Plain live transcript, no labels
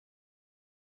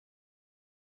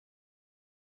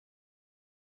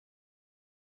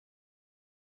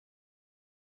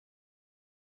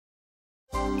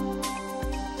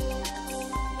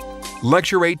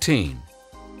Lecture 18.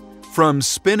 From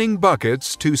Spinning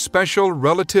Buckets to Special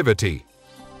Relativity.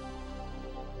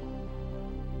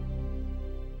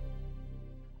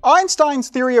 Einstein's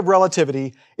theory of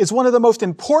relativity is one of the most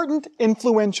important,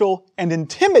 influential, and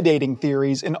intimidating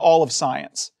theories in all of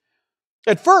science.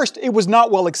 At first, it was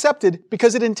not well accepted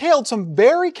because it entailed some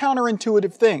very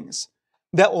counterintuitive things.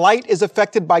 That light is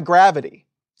affected by gravity.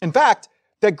 In fact,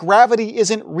 that gravity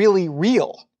isn't really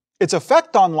real. Its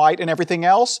effect on light and everything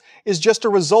else is just a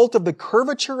result of the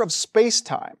curvature of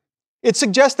space-time. It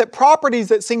suggests that properties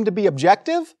that seem to be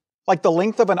objective, like the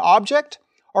length of an object,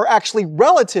 are actually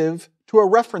relative to a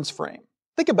reference frame.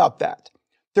 Think about that.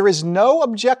 There is no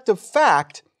objective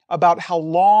fact about how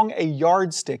long a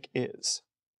yardstick is.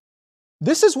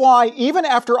 This is why, even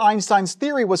after Einstein's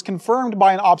theory was confirmed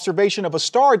by an observation of a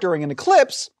star during an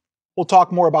eclipse, we'll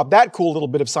talk more about that cool little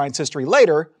bit of science history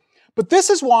later, but this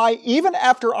is why, even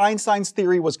after Einstein's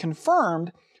theory was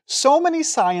confirmed, so many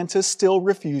scientists still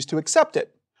refuse to accept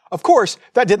it. Of course,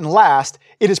 that didn't last.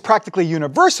 It is practically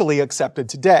universally accepted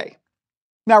today.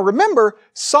 Now remember,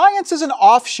 science is an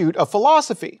offshoot of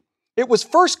philosophy. It was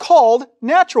first called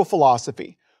natural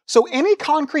philosophy. So any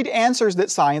concrete answers that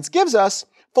science gives us,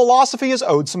 philosophy is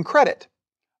owed some credit.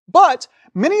 But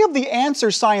many of the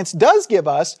answers science does give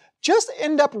us just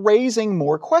end up raising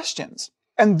more questions.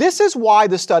 And this is why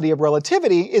the study of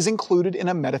relativity is included in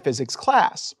a metaphysics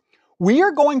class. We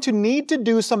are going to need to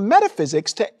do some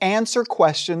metaphysics to answer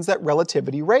questions that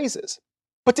relativity raises.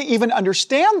 But to even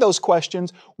understand those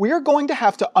questions, we are going to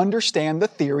have to understand the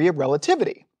theory of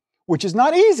relativity, which is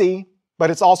not easy, but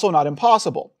it's also not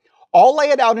impossible. I'll lay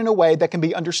it out in a way that can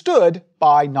be understood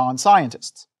by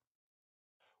non-scientists.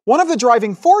 One of the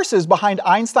driving forces behind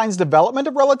Einstein's development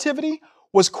of relativity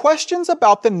was questions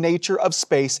about the nature of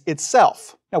space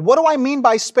itself. Now, what do I mean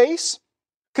by space?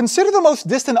 Consider the most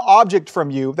distant object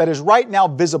from you that is right now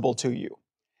visible to you,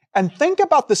 and think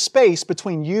about the space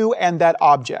between you and that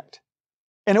object.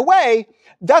 In a way,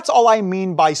 that's all I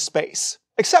mean by space.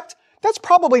 Except, that's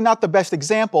probably not the best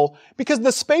example, because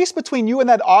the space between you and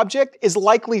that object is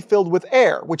likely filled with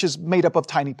air, which is made up of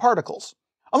tiny particles.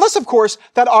 Unless, of course,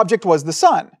 that object was the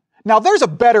sun. Now, there's a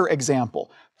better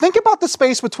example. Think about the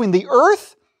space between the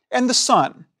Earth and the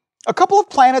Sun. A couple of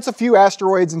planets, a few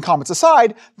asteroids and comets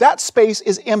aside, that space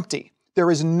is empty. There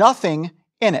is nothing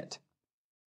in it.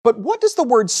 But what does the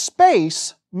word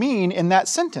space mean in that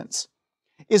sentence?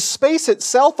 Is space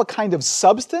itself a kind of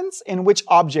substance in which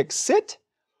objects sit?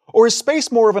 Or is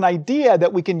space more of an idea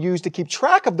that we can use to keep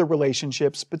track of the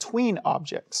relationships between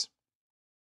objects?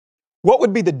 What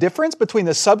would be the difference between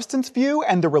the substance view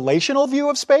and the relational view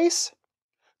of space?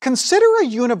 Consider a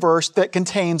universe that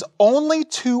contains only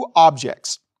two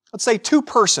objects. Let's say two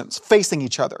persons facing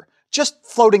each other, just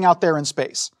floating out there in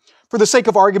space. For the sake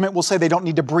of argument, we'll say they don't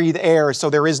need to breathe air, so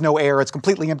there is no air. It's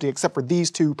completely empty except for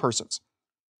these two persons.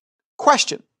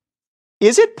 Question: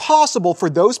 is it possible for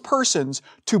those persons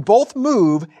to both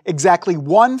move exactly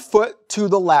 1 foot to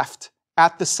the left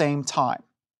at the same time?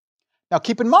 Now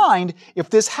keep in mind, if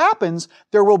this happens,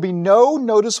 there will be no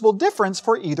noticeable difference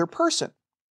for either person.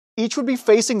 Each would be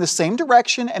facing the same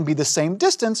direction and be the same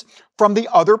distance from the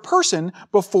other person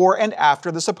before and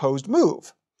after the supposed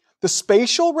move. The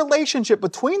spatial relationship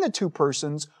between the two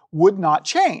persons would not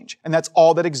change, and that's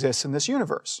all that exists in this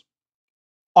universe.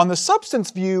 On the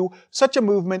substance view, such a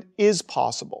movement is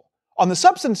possible. On the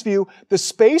substance view, the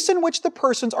space in which the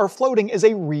persons are floating is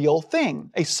a real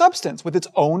thing, a substance with its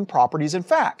own properties and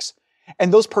facts,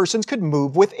 and those persons could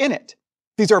move within it.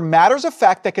 These are matters of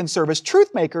fact that can serve as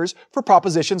truth makers for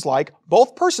propositions like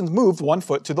both persons moved 1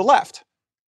 foot to the left.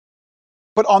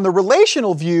 But on the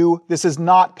relational view, this is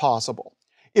not possible.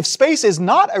 If space is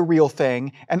not a real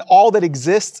thing and all that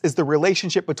exists is the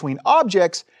relationship between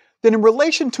objects, then in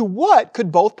relation to what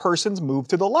could both persons move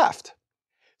to the left?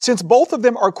 Since both of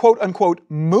them are quote-unquote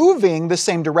moving the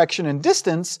same direction and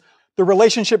distance, the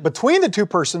relationship between the two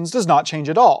persons does not change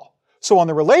at all. So on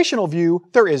the relational view,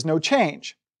 there is no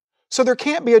change. So there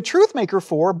can't be a truth maker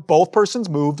for both persons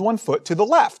moved 1 foot to the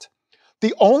left.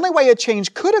 The only way a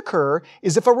change could occur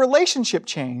is if a relationship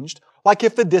changed, like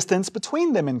if the distance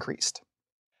between them increased.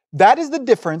 That is the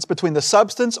difference between the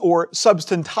substance or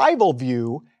substantival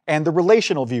view and the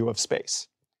relational view of space.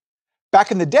 Back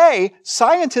in the day,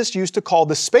 scientists used to call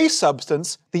the space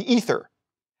substance the ether,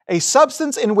 a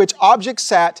substance in which objects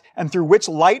sat and through which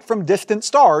light from distant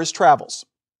stars travels.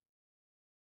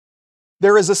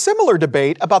 There is a similar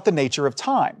debate about the nature of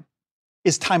time.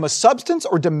 Is time a substance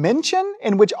or dimension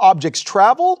in which objects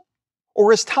travel,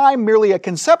 or is time merely a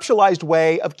conceptualized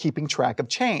way of keeping track of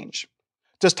change?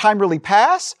 Does time really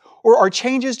pass, or are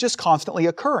changes just constantly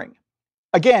occurring?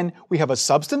 Again, we have a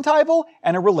substantival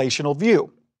and a relational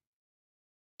view.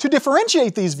 To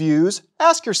differentiate these views,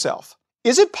 ask yourself,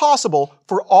 is it possible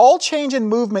for all change and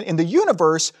movement in the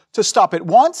universe to stop at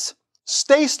once,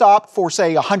 stay stopped for,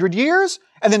 say, 100 years,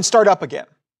 and then start up again?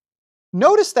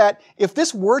 Notice that if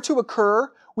this were to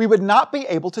occur, we would not be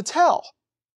able to tell.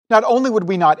 Not only would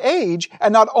we not age,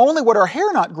 and not only would our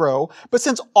hair not grow, but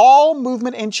since all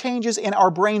movement and changes in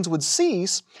our brains would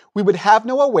cease, we would have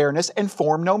no awareness and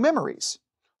form no memories.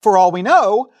 For all we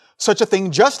know, such a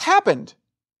thing just happened.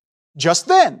 Just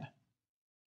then.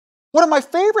 One of my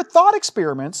favorite thought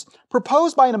experiments,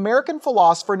 proposed by an American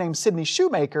philosopher named Sidney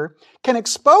Shoemaker, can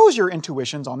expose your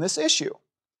intuitions on this issue.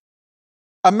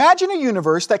 Imagine a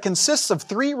universe that consists of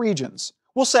 3 regions.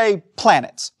 We'll say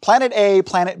planets. Planet A,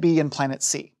 Planet B, and Planet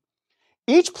C.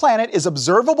 Each planet is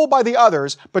observable by the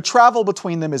others, but travel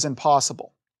between them is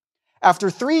impossible. After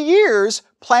 3 years,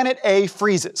 Planet A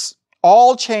freezes.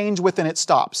 All change within it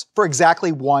stops for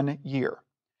exactly 1 year.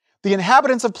 The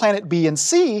inhabitants of Planet B and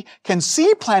C can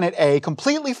see Planet A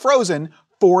completely frozen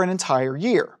for an entire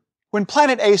year. When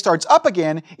Planet A starts up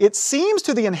again, it seems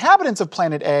to the inhabitants of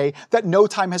Planet A that no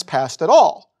time has passed at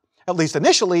all, at least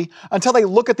initially, until they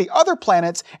look at the other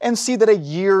planets and see that a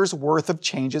year's worth of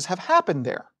changes have happened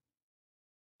there.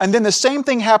 And then the same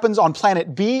thing happens on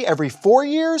Planet B every 4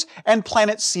 years and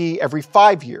Planet C every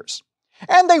 5 years.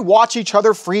 And they watch each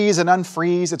other freeze and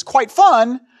unfreeze. It's quite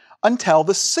fun until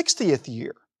the 60th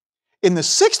year. In the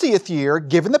 60th year,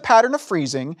 given the pattern of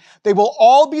freezing, they will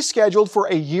all be scheduled for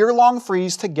a year-long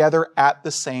freeze together at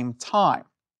the same time.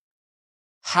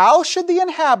 How should the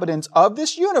inhabitants of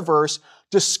this universe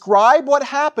describe what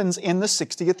happens in the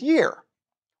 60th year?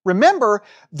 Remember,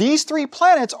 these 3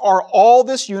 planets are all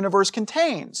this universe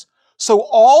contains, so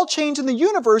all change in the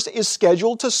universe is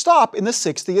scheduled to stop in the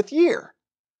 60th year.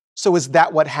 So is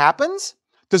that what happens?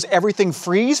 Does everything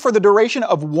freeze for the duration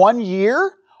of 1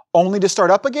 year, only to start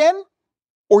up again?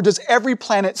 Or does every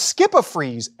planet skip a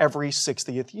freeze every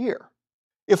 60th year?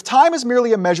 If time is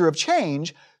merely a measure of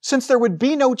change, since there would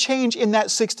be no change in that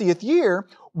 60th year,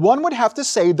 one would have to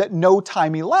say that no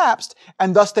time elapsed,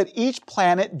 and thus that each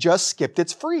planet just skipped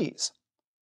its freeze.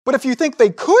 But if you think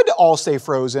they could all stay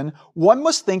frozen, one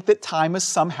must think that time is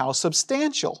somehow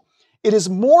substantial. It is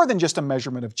more than just a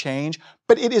measurement of change,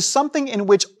 but it is something in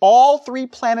which all 3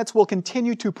 planets will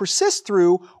continue to persist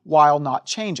through while not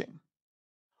changing.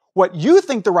 What you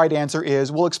think the right answer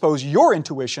is will expose your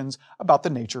intuitions about the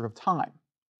nature of time.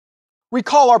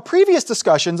 Recall our previous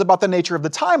discussions about the nature of the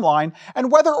timeline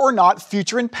and whether or not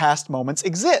future and past moments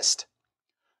exist.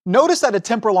 Notice that a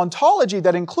temporal ontology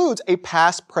that includes a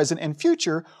past, present, and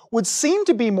future would seem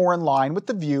to be more in line with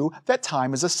the view that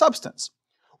time is a substance.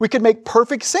 We could make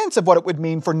perfect sense of what it would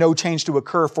mean for no change to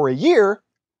occur for a year.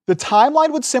 The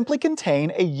timeline would simply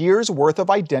contain a year's worth of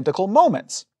identical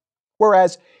moments.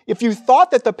 Whereas, if you thought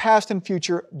that the past and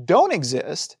future don't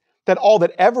exist, that all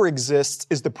that ever exists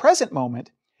is the present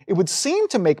moment, it would seem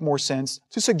to make more sense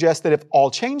to suggest that if all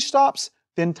change stops,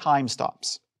 then time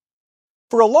stops.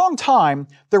 For a long time,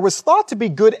 there was thought to be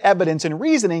good evidence and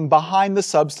reasoning behind the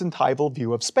substantival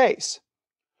view of space.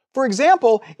 For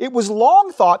example, it was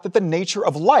long thought that the nature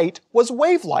of light was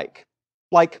wave-like,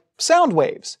 like sound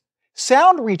waves.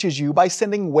 Sound reaches you by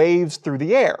sending waves through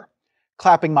the air.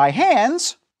 Clapping my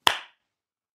hands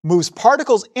moves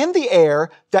particles in the air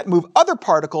that move other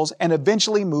particles and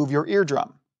eventually move your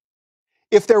eardrum.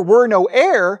 If there were no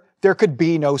air, there could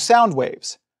be no sound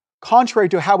waves. Contrary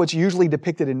to how it's usually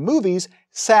depicted in movies,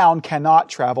 sound cannot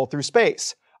travel through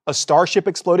space. A starship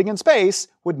exploding in space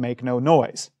would make no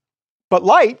noise. But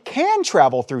light can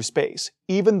travel through space,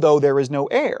 even though there is no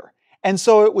air. And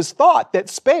so it was thought that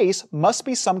space must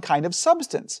be some kind of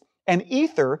substance, an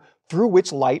ether through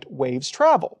which light waves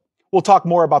travel. We'll talk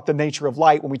more about the nature of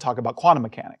light when we talk about quantum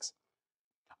mechanics.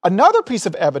 Another piece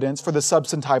of evidence for the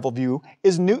substantival view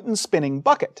is Newton's spinning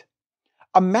bucket.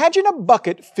 Imagine a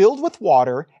bucket filled with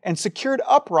water and secured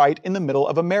upright in the middle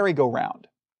of a merry-go-round.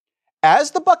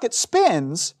 As the bucket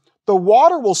spins, the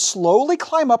water will slowly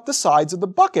climb up the sides of the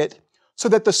bucket so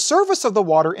that the surface of the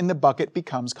water in the bucket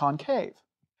becomes concave.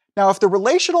 Now, if the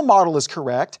relational model is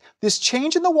correct, this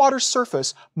change in the water's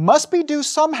surface must be due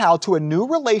somehow to a new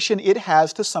relation it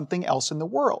has to something else in the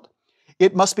world.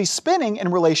 It must be spinning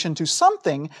in relation to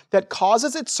something that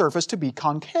causes its surface to be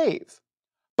concave.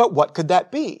 But what could that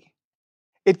be?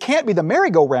 It can't be the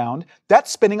merry-go-round.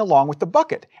 That's spinning along with the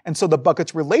bucket, and so the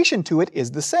bucket's relation to it is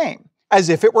the same, as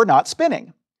if it were not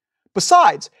spinning.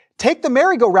 Besides, take the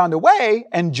merry-go-round away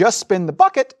and just spin the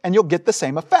bucket, and you'll get the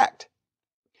same effect.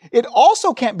 It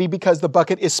also can't be because the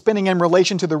bucket is spinning in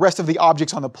relation to the rest of the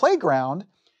objects on the playground.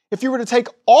 If you were to take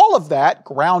all of that,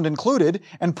 ground included,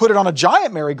 and put it on a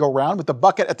giant merry-go-round with the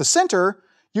bucket at the center,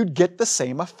 you'd get the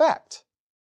same effect.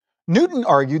 Newton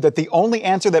argued that the only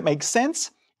answer that makes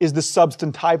sense is the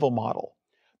substantival model.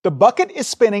 The bucket is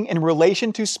spinning in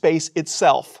relation to space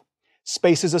itself.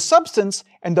 Space is a substance,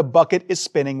 and the bucket is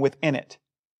spinning within it.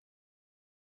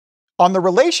 On the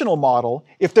relational model,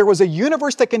 if there was a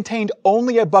universe that contained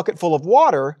only a bucket full of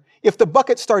water, if the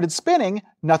bucket started spinning,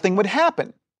 nothing would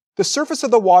happen. The surface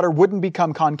of the water wouldn't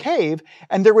become concave,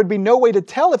 and there would be no way to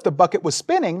tell if the bucket was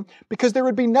spinning because there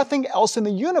would be nothing else in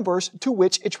the universe to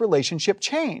which its relationship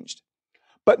changed.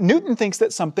 But Newton thinks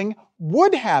that something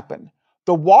would happen.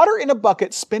 The water in a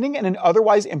bucket spinning in an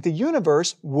otherwise empty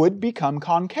universe would become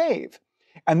concave.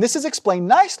 And this is explained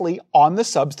nicely on the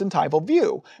substantival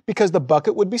view, because the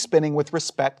bucket would be spinning with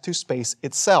respect to space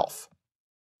itself.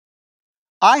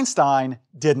 Einstein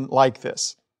didn't like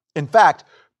this. In fact,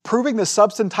 proving the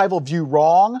substantival view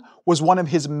wrong was one of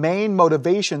his main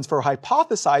motivations for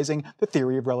hypothesizing the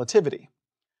theory of relativity.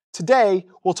 Today,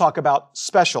 we'll talk about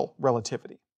special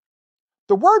relativity.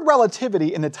 The word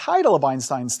relativity in the title of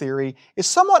Einstein's theory is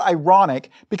somewhat ironic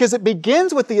because it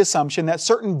begins with the assumption that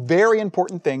certain very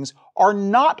important things are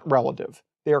not relative,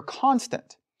 they are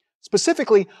constant.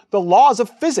 Specifically, the laws of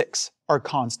physics are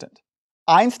constant.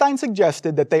 Einstein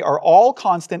suggested that they are all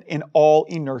constant in all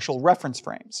inertial reference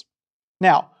frames.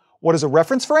 Now, what is a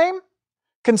reference frame?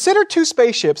 Consider two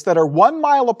spaceships that are 1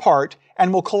 mile apart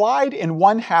and will collide in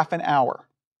 1/2 an hour.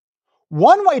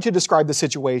 One way to describe the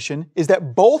situation is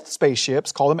that both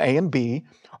spaceships, call them A and B,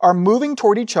 are moving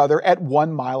toward each other at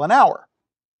 1 mile an hour.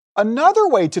 Another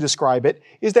way to describe it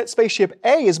is that spaceship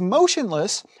A is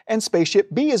motionless and spaceship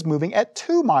B is moving at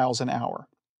 2 miles an hour.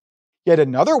 Yet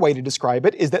another way to describe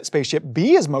it is that spaceship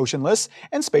B is motionless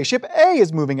and spaceship A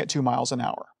is moving at 2 miles an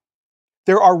hour.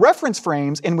 There are reference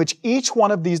frames in which each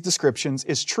one of these descriptions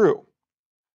is true.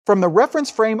 From the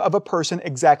reference frame of a person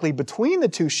exactly between the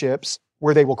two ships,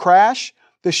 where they will crash,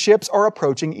 the ships are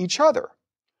approaching each other.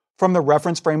 From the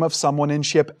reference frame of someone in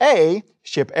ship A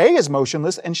is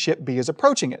motionless and ship B is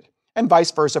approaching it, and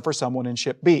vice versa for someone in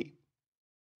ship B.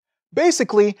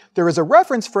 Basically, there is a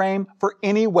reference frame for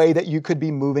any way that you could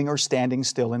be moving or standing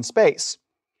still in space.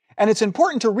 And it's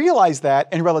important to realize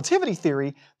that, in relativity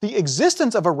theory, the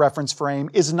existence of a reference frame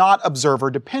is not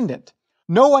observer dependent.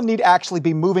 No one need actually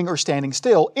be moving or standing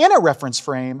still in a reference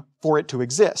frame for it to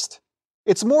exist.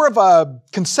 It's more of a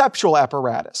conceptual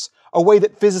apparatus, a way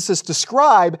that physicists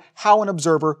describe how an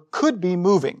observer could be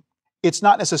moving. It's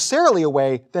not necessarily a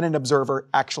way that an observer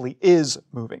actually is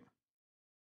moving.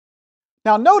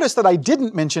 Now notice that I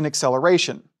didn't mention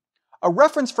acceleration. A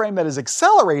reference frame that is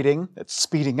accelerating, that's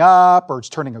speeding up, or it's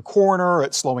turning a corner, or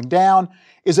it's slowing down,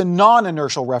 is a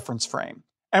non-inertial reference frame.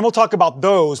 And we'll talk about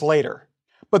those later.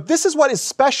 But this is what is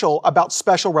special about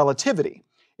special relativity.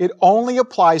 It only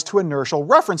applies to inertial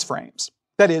reference frames.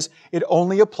 That is, it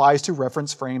only applies to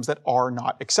reference frames that are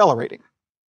not accelerating.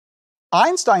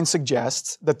 Einstein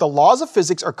suggests that the laws of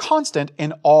physics are constant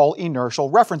in all inertial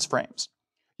reference frames.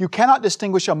 You cannot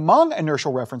distinguish among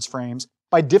inertial reference frames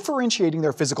by differentiating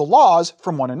their physical laws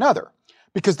from one another,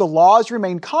 because the laws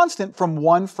remain constant from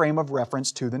one frame of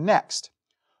reference to the next.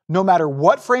 No matter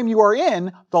what frame you are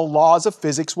in, the laws of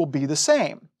physics will be the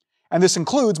same. And this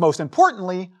includes, most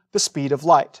importantly, the speed of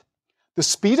light. The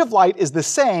speed of light is the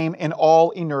same in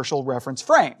all inertial reference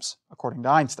frames, according to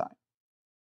Einstein.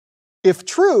 If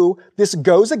true, this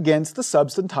goes against the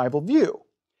substantival view.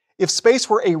 If space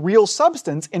were a real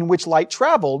substance in which light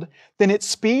traveled, then its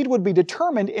speed would be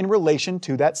determined in relation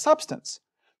to that substance.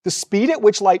 The speed at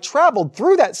which light traveled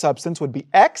through that substance would be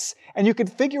x, and you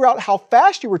could figure out how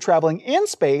fast you were traveling in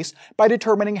space by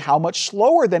determining how much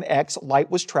slower than x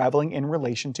light was traveling in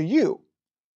relation to you.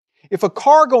 If a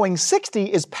car going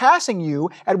 60 is passing you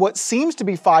at what seems to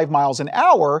be 5 miles an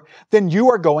hour, then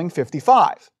you are going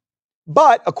 55.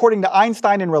 But, according to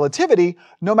Einstein and relativity,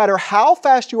 no matter how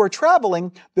fast you are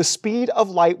traveling, the speed of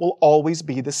light will always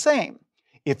be the same.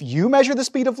 If you measure the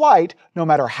speed of light, no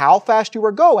matter how fast you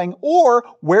are going or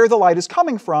where the light is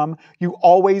coming from, you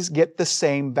always get the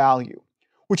same value,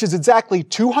 which is exactly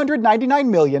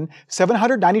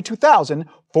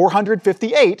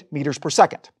 299,792,458 meters per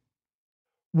second.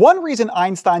 One reason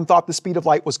Einstein thought the speed of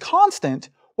light was constant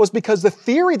was because the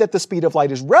theory that the speed of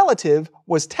light is relative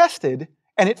was tested,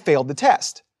 and it failed the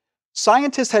test.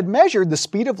 Scientists had measured the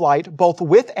speed of light both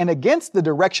with and against the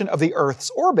direction of the Earth's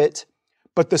orbit,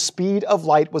 but the speed of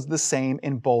light was the same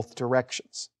in both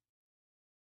directions.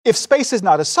 If space is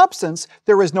not a substance,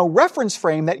 there is no reference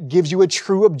frame that gives you a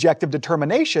true objective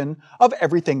determination of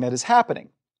everything that is happening.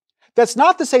 That's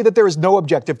not to say that there is no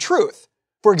objective truth.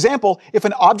 For example, if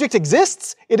an object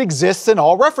exists, it exists in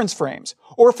all reference frames.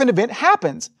 Or if an event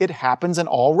happens, it happens in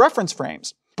all reference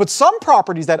frames. But some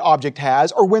properties that object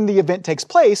has, or when the event takes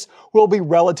place, will be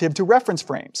relative to reference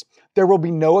frames. There will be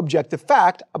no objective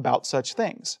fact about such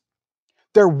things.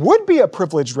 There would be a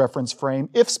privileged reference frame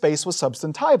if space was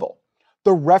substantival.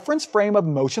 The reference frame of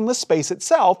motionless space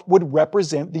itself would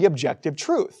represent the objective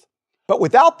truth. But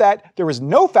without that, there is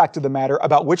no fact of the matter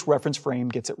about which reference frame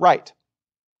gets it right.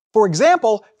 For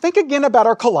example, think again about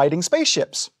our colliding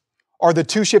spaceships. Are the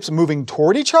two ships moving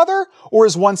toward each other, or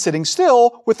is one sitting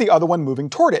still with the other one moving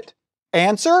toward it?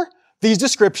 Answer: these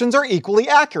descriptions are equally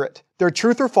accurate. Their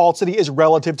truth or falsity is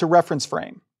relative to reference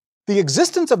frame. The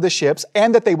existence of the ships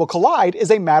and that they will collide is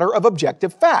a matter of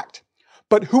objective fact.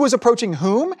 But who is approaching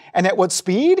whom and at what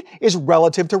speed is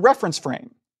relative to reference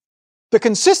frame. The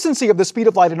consistency of the speed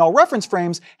of light in all reference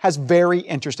frames has very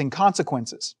interesting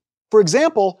consequences. For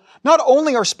example, not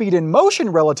only are speed and motion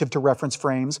relative to reference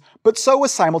frames, but so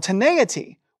is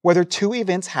simultaneity, whether two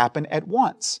events happen at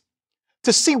once.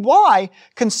 To see why,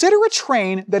 consider a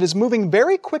train that is moving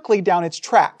very quickly down its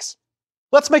tracks.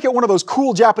 Let's make it one of those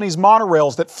cool Japanese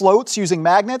monorails that floats using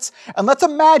magnets, and let's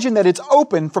imagine that it's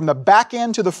open from the back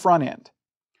end to the front end.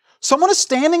 Someone is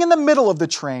standing in the middle of the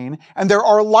train, and there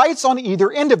are lights on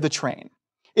either end of the train.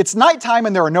 It's nighttime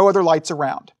and there are no other lights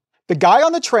around. The guy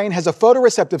on the train has a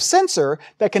photoreceptive sensor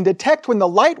that can detect when the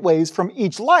light waves from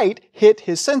each light hit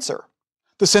his sensor.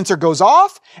 The sensor goes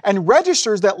off and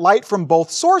registers that light from both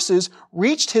sources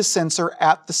reached his sensor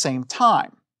at the same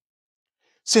time.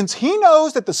 Since he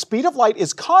knows that the speed of light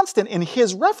is constant in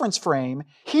his reference frame,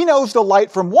 he knows the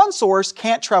light from one source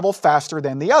can't travel faster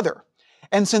than the other.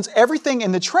 And since everything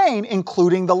in the train,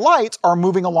 including the lights, are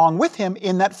moving along with him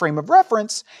in that frame of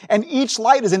reference, and each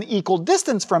light is an equal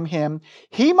distance from him,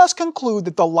 he must conclude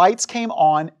that the lights came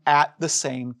on at the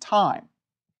same time.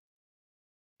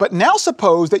 But now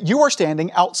suppose that you are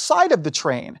standing outside of the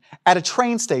train, at a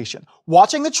train station,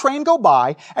 watching the train go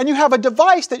by, and you have a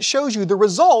device that shows you the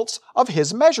results of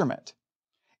his measurement.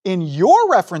 In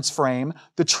your reference frame,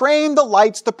 the train, the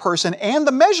lights, the person, and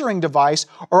the measuring device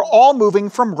are all moving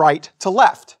from right to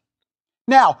left.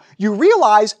 Now, you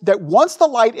realize that once the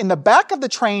light in the back of the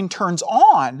train turns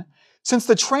on, since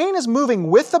the train is moving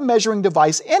with the measuring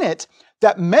device in it,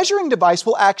 that measuring device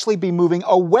will actually be moving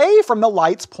away from the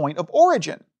light's point of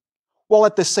origin. While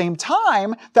at the same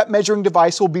time, that measuring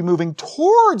device will be moving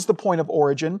towards the point of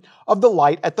origin of the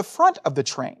light at the front of the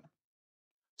train.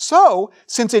 So,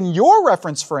 since in your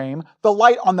reference frame, the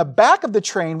light on the back of the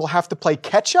train will have to play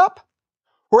catch-up,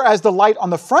 whereas the light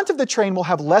on the front of the train will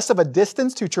have less of a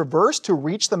distance to traverse to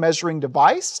reach the measuring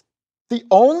device, the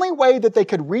only way that they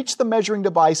could reach the measuring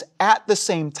device at the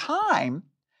same time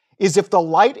is if the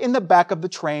light in the back of the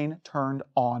train turned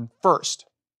on first.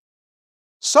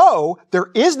 So, there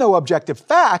is no objective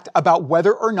fact about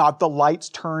whether or not the lights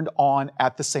turned on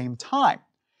at the same time.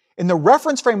 In the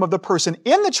reference frame of the person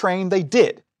in the train, they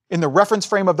did. In the reference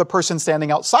frame of the person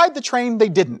standing outside the train, they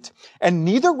didn't. And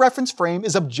neither reference frame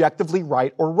is objectively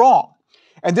right or wrong.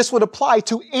 And this would apply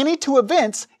to any two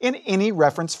events in any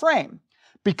reference frame.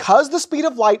 Because the speed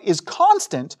of light is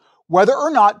constant, whether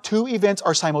or not two events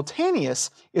are simultaneous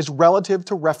is relative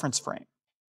to reference frame.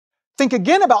 Think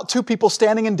again about two people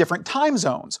standing in different time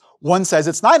zones. One says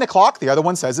it's 9 o'clock, the other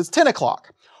one says it's 10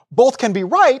 o'clock. Both can be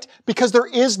right because there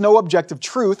is no objective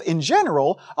truth in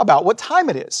general about what time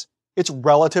it is. It's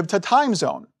relative to time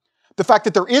zone. The fact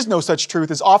that there is no such truth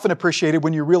is often appreciated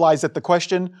when you realize that the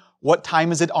question, what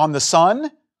time is it on the sun,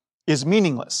 is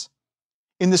meaningless.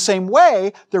 In the same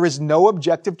way, there is no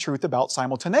objective truth about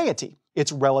simultaneity.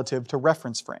 It's relative to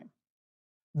reference frame.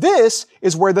 This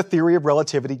is where the theory of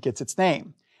relativity gets its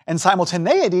name. And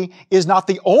simultaneity is not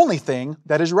the only thing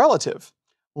that is relative.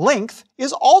 Length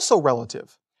is also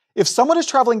relative. If someone is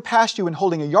traveling past you and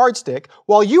holding a yardstick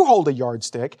while you hold a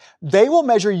yardstick, they will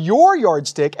measure your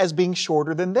yardstick as being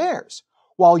shorter than theirs,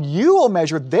 while you will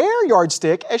measure their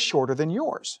yardstick as shorter than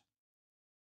yours.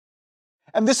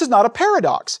 And this is not a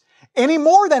paradox, any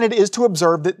more than it is to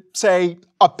observe that, say,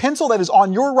 a pencil that is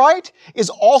on your right is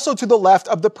also to the left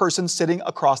of the person sitting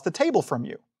across the table from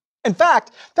you. In fact,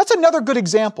 that's another good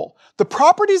example. The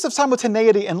properties of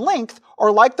simultaneity and length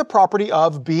are like the property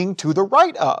of being to the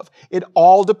right of. It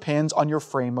all depends on your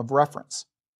frame of reference.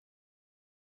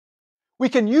 We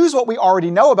can use what we already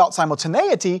know about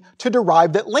simultaneity to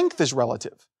derive that length is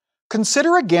relative.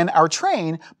 Consider again our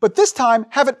train, but this time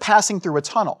have it passing through a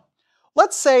tunnel.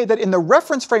 Let's say that in the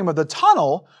reference frame of the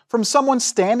tunnel, from someone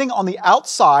standing on the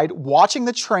outside watching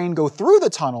the train go through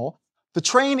the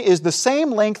train is the same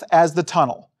length as the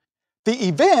tunnel. The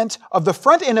event of the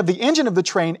front end of the engine of the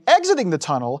train exiting the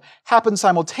tunnel happens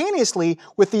simultaneously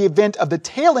with the event of the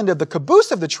tail end of the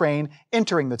caboose of the train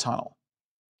entering the tunnel.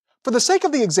 For the sake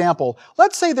of the example,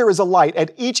 let's say there is a light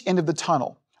at each end of the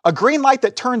tunnel. A green light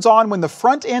that turns on when the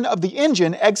front end of the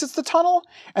engine exits the tunnel,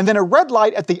 and then a red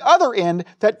light at the other end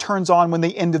that turns on when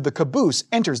the end of the caboose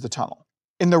enters the tunnel.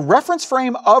 In the reference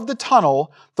frame of the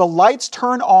tunnel, the lights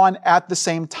turn on at the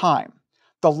same time.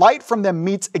 The light from them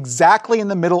meets exactly in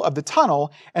the middle of the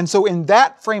tunnel, and so in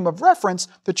that frame of reference,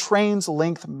 the train's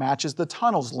length matches the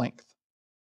tunnel's length.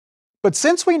 But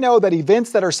since we know that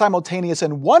events that are simultaneous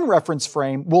in one reference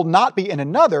frame will not be in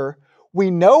another, we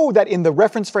know that in the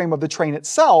reference frame of the train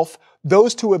itself,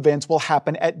 those two events will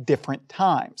happen at different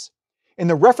times. In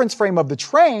the reference frame of the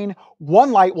train,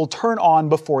 one light will turn on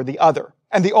before the other.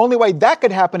 And the only way that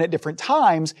could happen at different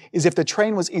times is if the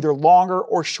train was either longer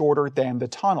or shorter than the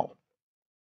tunnel.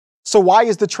 So why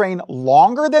is the train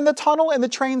longer than the tunnel in the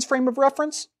train's frame of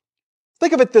reference?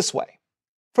 Think of it this way.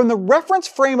 From the reference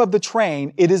frame of the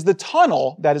train, it is the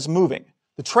tunnel that is moving.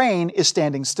 The train is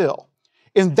standing still.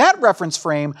 In that reference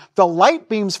frame, the light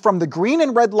beams from the green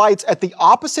and red lights at the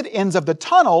opposite ends of the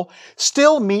tunnel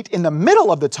still meet in the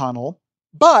middle of the tunnel,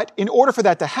 but in order for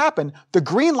that to happen, the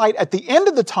green light at the end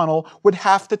of the tunnel would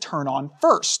have to turn on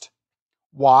first.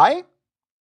 Why?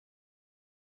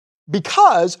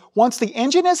 Because once the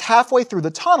engine is halfway through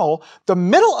the tunnel, the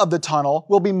middle of the tunnel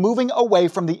will be moving away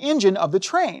from the engine of the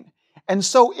train, and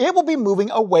so it will be moving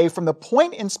away from the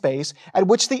point in space at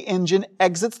which the engine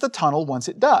exits the tunnel once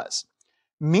it does.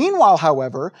 Meanwhile,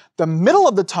 however, the middle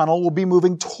of the tunnel will be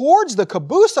moving towards the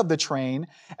caboose of the train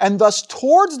and thus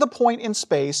towards the point in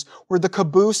space where the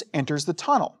caboose enters the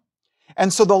tunnel.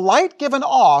 And so the light given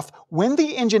off when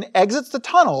the engine exits the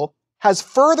tunnel has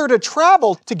further to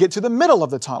travel to get to the middle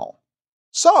of the tunnel.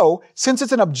 So, since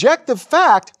it's an objective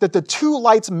fact that the two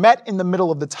lights met in the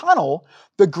middle of the tunnel,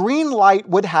 the green light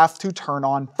would have to turn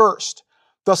on first.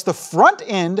 Thus, the front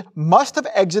end must have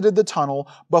exited the tunnel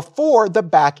before the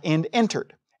back end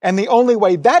entered. And the only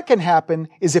way that can happen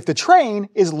is if the train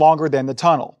is longer than the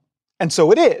tunnel. And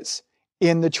so it is,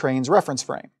 in the train's reference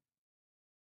frame.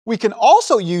 We can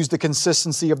also use the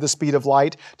consistency of the speed of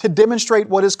light to demonstrate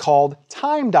what is called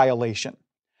time dilation.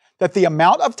 That the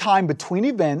amount of time between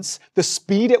events, the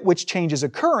speed at which change is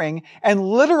occurring, and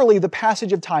literally the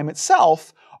passage of time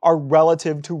itself are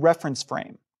relative to reference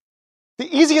frame.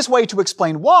 The easiest way to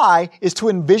explain why is to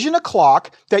envision a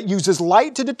clock that uses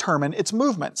light to determine its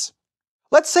movements.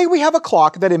 Let's say we have a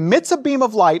clock that emits a beam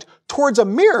of light towards a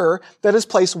mirror that is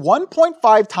placed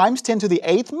 1.5 times 10 to the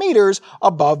 8th meters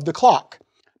above the clock.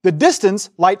 The distance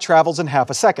light travels in half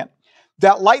a second.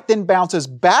 That light then bounces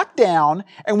back down,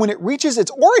 and when it reaches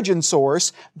its origin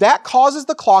source, that causes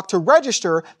the clock to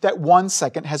register that 1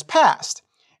 second has passed,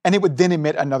 and it would then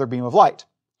emit another beam of light.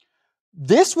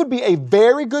 This would be a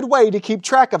very good way to keep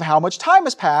track of how much time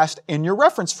has passed in your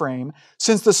reference frame,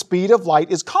 since the speed of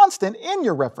light is constant in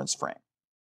your reference frame.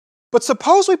 But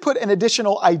suppose we put an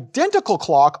additional identical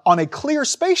clock on a clear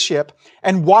spaceship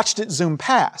and watched it zoom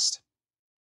past.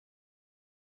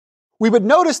 We would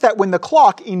notice that when the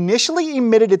clock initially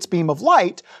emitted its beam of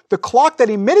light, the clock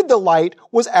that emitted the light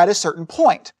was at a certain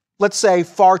point, let's say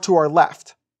far to our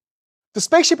left. The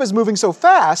spaceship is moving so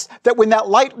fast that when that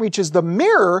light reaches the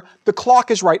mirror, the clock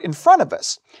is right in front of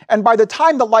us. And by the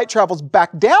time the light travels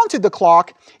back down to the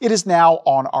clock, it is now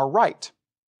on our right.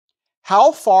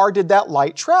 How far did that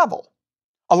light travel?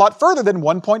 A lot further than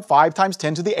 1.5 times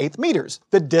 10 to the 8th meters,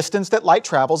 the distance that light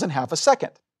travels in half a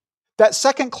second. That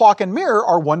second clock and mirror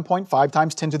are 1.5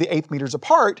 times 10 to the 8th meters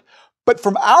apart, but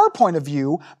from our point of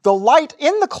view, the light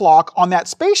in the clock on that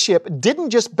spaceship didn't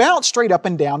just bounce straight up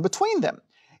and down between them.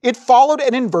 It followed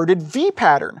an inverted V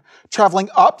pattern, traveling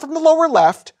up from the lower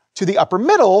left to the upper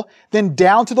middle, then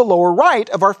down to the lower right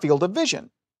of our field of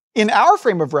vision. In our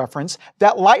frame of reference,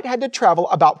 that light had to travel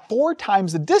about 4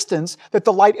 times the distance that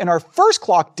the light in our first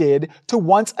clock did to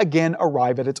once again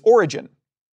arrive at its origin.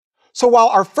 So while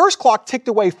our first clock ticked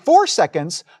away 4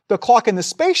 seconds, the clock in the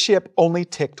spaceship only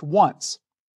ticked once.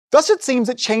 Thus it seems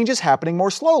that change is happening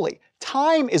more slowly.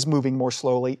 Time is moving more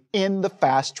slowly in the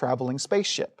fast-traveling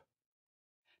spaceship.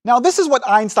 Now, this is what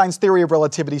Einstein's theory of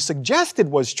relativity suggested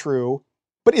was true,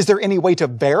 but is there any way to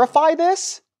verify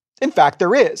this? In fact,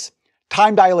 there is.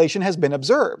 Time dilation has been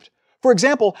observed. For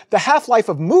example, the half-life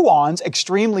of muons,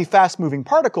 extremely fast-moving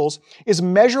particles, is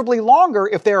measurably longer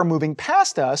if they are moving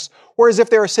past us, whereas if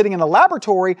they are sitting in a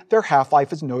laboratory, their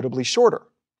half-life is notably shorter.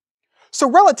 So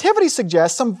relativity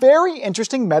suggests some very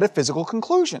interesting metaphysical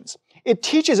conclusions. It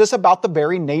teaches us about the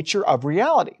very nature of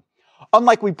reality.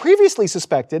 Unlike we previously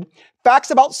suspected,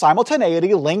 facts about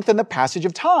simultaneity, length, and the passage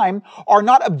of time are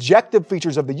not objective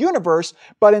features of the universe,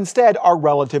 but instead are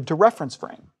relative to reference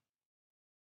frame.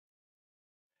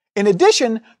 In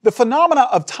addition, the phenomena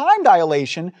of time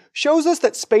dilation shows us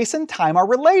that space and time are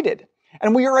related,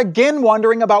 and we are again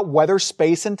wondering about whether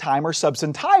space and time are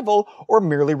substantival or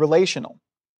merely relational.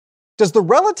 Does the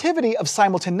relativity of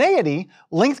simultaneity,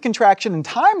 length contraction, and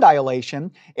time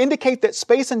dilation indicate that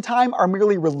space and time are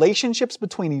merely relationships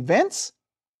between events?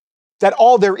 That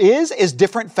all there is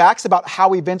different facts about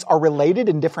how events are related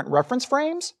in different reference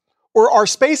frames? Or are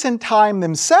space and time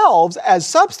themselves, as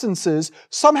substances,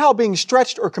 somehow being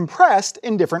stretched or compressed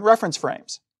in different reference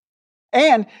frames?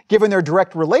 And, given their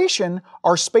direct relation,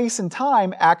 are space and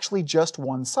time actually just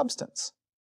one substance?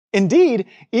 Indeed,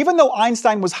 even though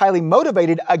Einstein was highly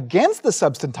motivated against the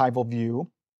substantival view,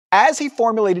 as he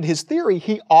formulated his theory,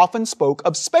 he often spoke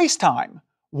of space-time,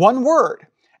 one word,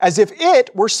 as if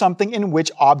it were something in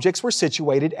which objects were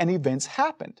situated and events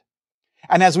happened.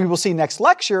 And as we will see next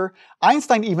lecture,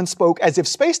 Einstein even spoke as if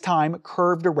space-time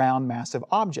curved around massive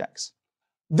objects.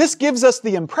 This gives us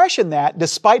the impression that,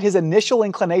 despite his initial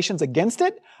inclinations against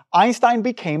it, Einstein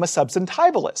became a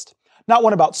substantivalist. Not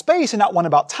one about space and not one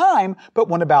about time, but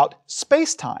one about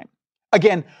space-time.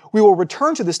 Again, we will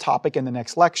return to this topic in the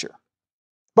next lecture.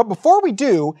 But before we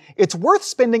do, it's worth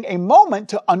spending a moment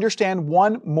to understand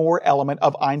one more element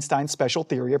of Einstein's special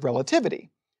theory of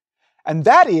relativity. And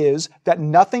that is that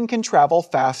nothing can travel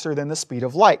faster than the speed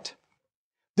of light.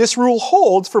 This rule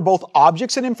holds for both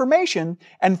objects and information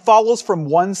and follows from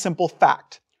one simple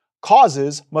fact.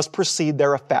 Causes must precede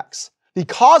their effects. The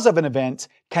cause of an event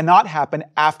cannot happen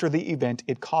after the event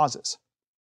it causes.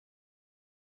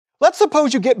 Let's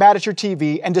suppose you get mad at your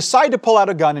TV and decide to pull out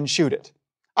a gun and shoot it.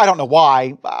 I don't know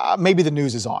why, maybe the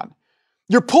news is on.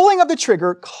 Your pulling of the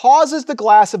trigger causes the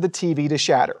glass of the TV to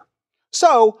shatter.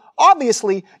 So,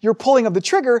 obviously, your pulling of the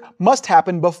trigger must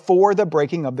happen before the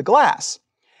breaking of the glass.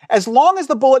 As long as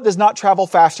the bullet does not travel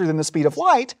faster than the speed of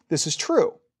light, this is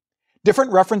true.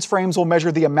 Different reference frames will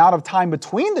measure the amount of time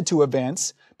between the two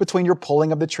events, between your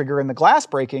pulling of the trigger and the glass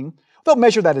breaking. They'll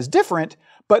measure that as different,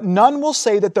 but none will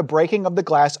say that the breaking of the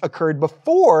glass occurred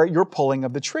before your pulling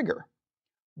of the trigger.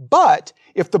 But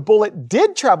if the bullet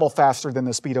did travel faster than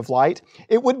the speed of light,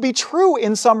 it would be true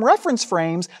in some reference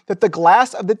frames that the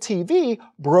glass of the TV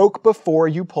broke before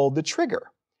you pulled the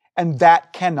trigger. And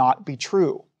that cannot be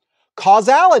true.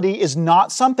 Causality is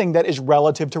not something that is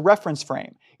relative to reference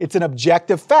frame. It's an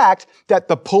objective fact that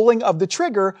the pulling of the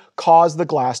trigger caused the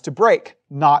glass to break,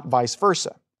 not vice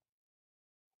versa.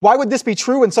 Why would this be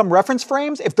true in some reference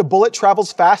frames if the bullet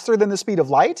travels faster than the speed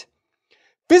of light?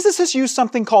 Physicists use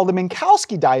something called the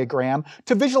Minkowski diagram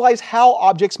to visualize how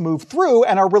objects move through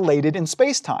and are related in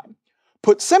space-time.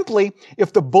 Put simply,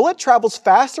 if the bullet travels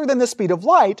faster than the speed of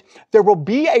light, there will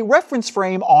be a reference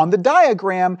frame on the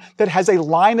diagram that has a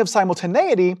line of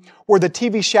simultaneity where the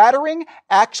TV shattering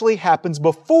actually happens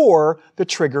before the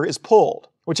trigger is pulled,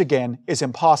 which again is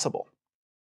impossible.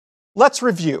 Let's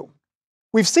review.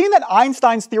 We've seen that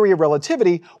Einstein's theory of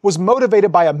relativity was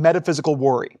motivated by a metaphysical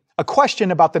worry, a question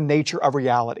about the nature of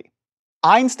reality.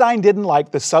 Einstein didn't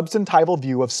like the substantival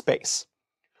view of space.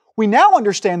 We now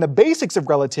understand the basics of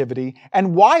relativity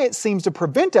and why it seems to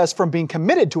prevent us from being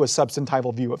committed to a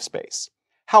substantival view of space.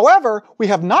 However, we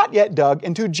have not yet dug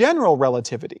into general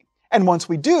relativity, and once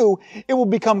we do, it will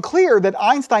become clear that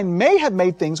Einstein may have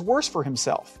made things worse for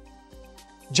himself.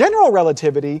 General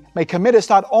relativity may commit us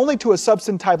not only to a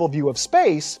substantival view of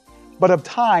space, but of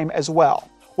time as well.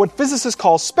 What physicists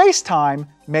call space-time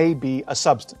may be a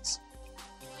substance.